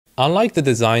Unlike the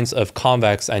designs of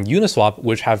Convex and Uniswap,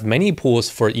 which have many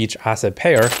pools for each asset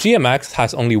pair, GMX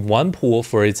has only one pool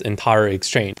for its entire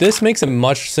exchange. This makes it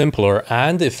much simpler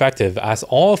and effective, as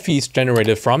all fees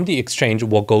generated from the exchange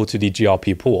will go to the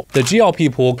GLP pool. The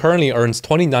GLP pool currently earns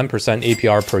 29%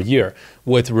 APR per year,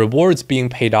 with rewards being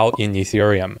paid out in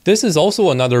Ethereum. This is also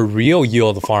another real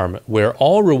yield farm, where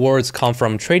all rewards come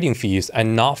from trading fees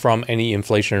and not from any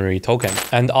inflationary token.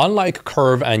 And unlike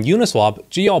Curve and Uniswap,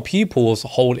 GLP pools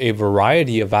hold a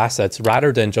variety of assets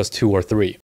rather than just 2 or 3.